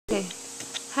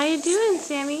you doing,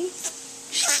 Sammy?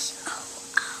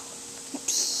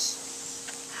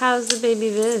 How's the baby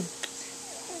Viv?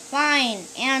 Fine,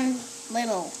 and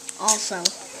little also.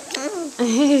 Let's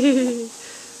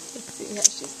see how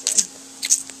she's doing.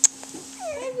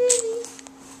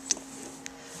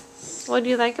 What do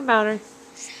you like about her?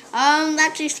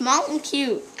 That she's small and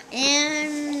cute,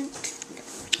 and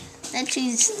that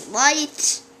she's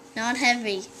light, not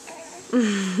heavy.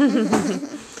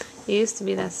 You used to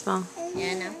be that small.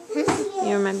 Yeah, I know.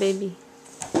 You were my baby.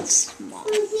 Small.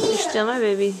 You're still my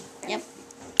baby. Yep.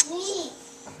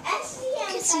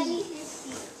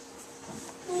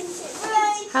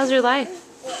 How's your life?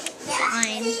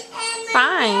 Fine.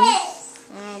 Fine.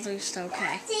 Well, at least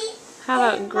okay. How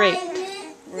about great?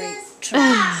 Great.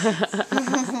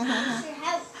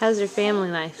 How's your family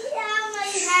life?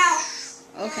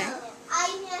 Okay.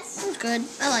 It's good.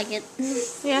 I like it.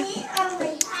 Yeah.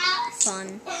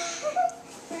 Fun.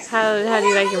 How do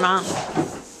you like your mom?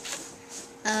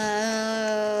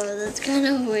 That's kind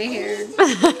of weird.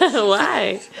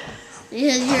 Why?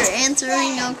 Because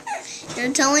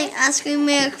you're asking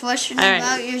me a question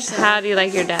about yourself. How do you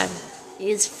like your dad?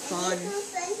 He's fun.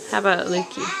 How about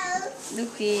Lukey?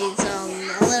 Lukey's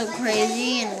a little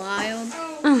crazy and wild,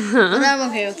 but I'm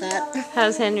okay with that.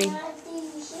 How's Henry?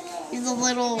 He's a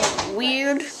little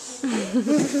weird.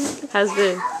 How's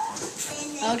Viv?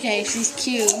 Okay, she's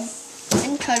cute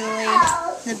and cuddly.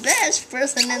 The best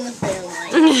person in the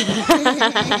family.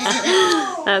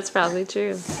 That's probably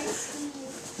true.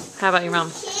 How about your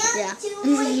mom? Yeah. Do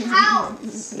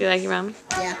you like your mom?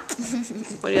 Yeah.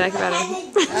 What do you like about her?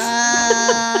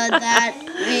 That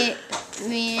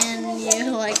me and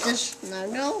you like to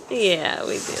snuggle. Yeah,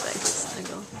 we do like to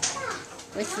snuggle.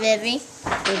 With Vivi.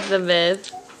 With the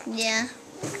Viv. Yeah.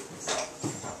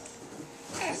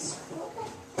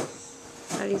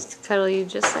 I used to cuddle you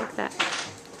just like that.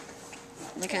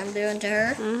 Like I'm doing to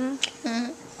her.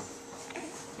 Mm-hmm.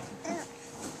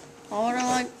 Hold her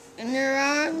like in your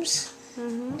arms.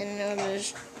 Mm-hmm. And you'll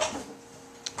just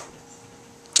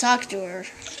talk to her.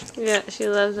 Yeah, she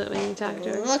loves it when you talk to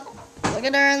her. Look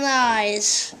at her in the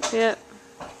eyes. Yep.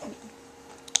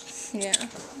 Yeah.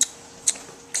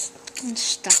 And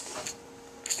stop.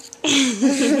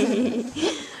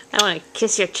 I want to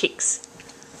kiss your cheeks.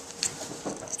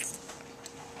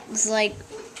 It's like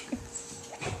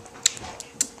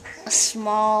a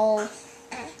small.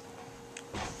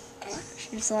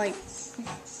 She's like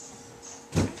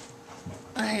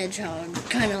a hedgehog,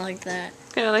 kind of like that.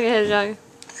 Kind of like a hedgehog.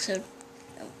 So,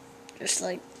 just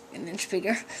like an inch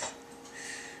bigger.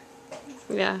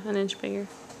 Yeah, an inch bigger.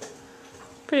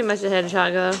 Pretty much a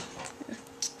hedgehog, though.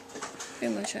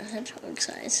 Pretty much a hedgehog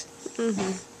size.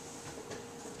 Mm-hmm.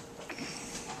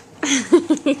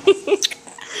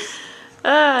 Oh,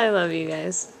 I love you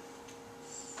guys.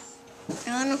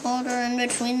 I want to hold her in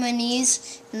between my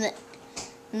knees, and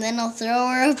then I'll throw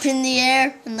her up in the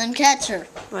air, and then catch her.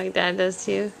 Like Dad does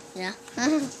to you. Yeah.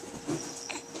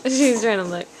 She's trying to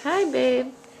look. Hi,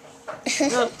 babe.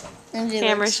 Oh, And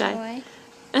camera shy.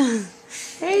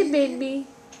 Hey, baby.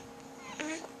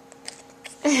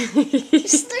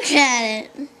 Just look at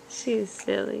it. She's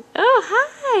silly. Oh,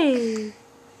 hi.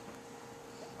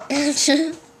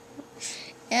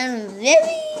 And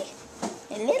Vivi,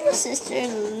 my little sister,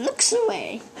 looks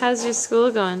away. How's your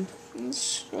school going?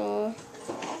 It's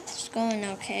going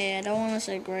okay. I don't want to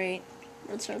say great,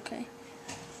 but it's okay.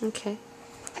 Okay,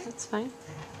 that's fine.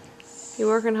 You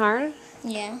working hard?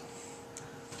 Yeah.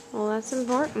 Well, that's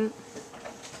important.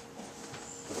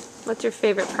 What's your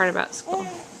favorite part about school?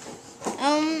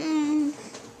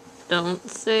 Don't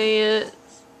say it.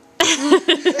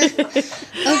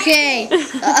 Okay,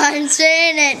 I'm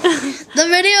saying it. The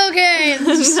video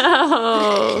games.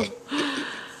 No.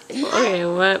 Okay,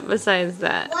 what besides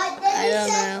that? I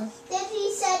don't know.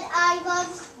 He said I love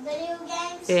video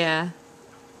games. Yeah.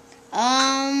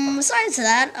 Besides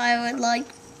that, I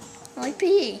like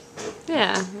PE.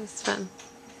 Yeah, it's fun.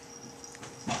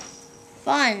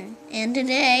 Fun. And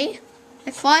today,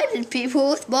 I fighted people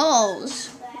with balls.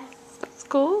 That's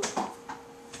cool.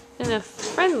 In a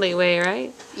friendly way,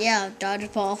 right? Yeah,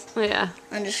 dodgeball. Yeah.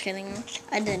 I'm just kidding.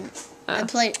 I didn't. Oh. I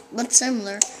played, but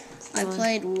similar. I Similar.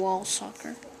 played wall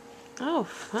soccer. Oh,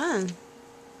 fun.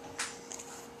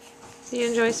 Do you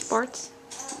enjoy sports?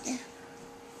 Yeah.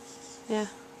 Yeah.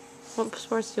 What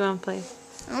sports do you want to play?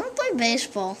 I want to play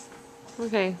baseball.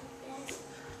 Okay.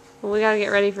 Well, we gotta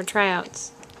get ready for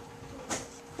tryouts.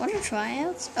 What are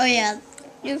tryouts? Oh yeah,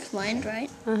 you explained, right?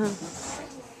 Uh-huh.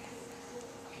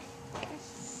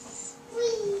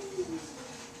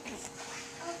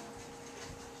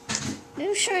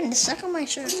 Who's trying to suck on my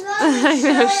shirt? I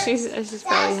know, she's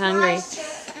probably hungry.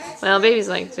 Well, babies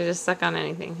like to just suck on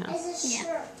anything, huh? It's a Yeah.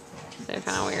 shirt. They're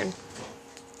kind of weird.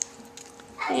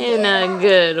 In a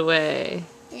good way.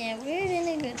 Yeah, weird in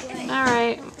a good way.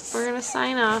 Alright, we're gonna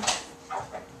sign off.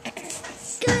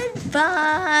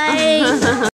 Goodbye.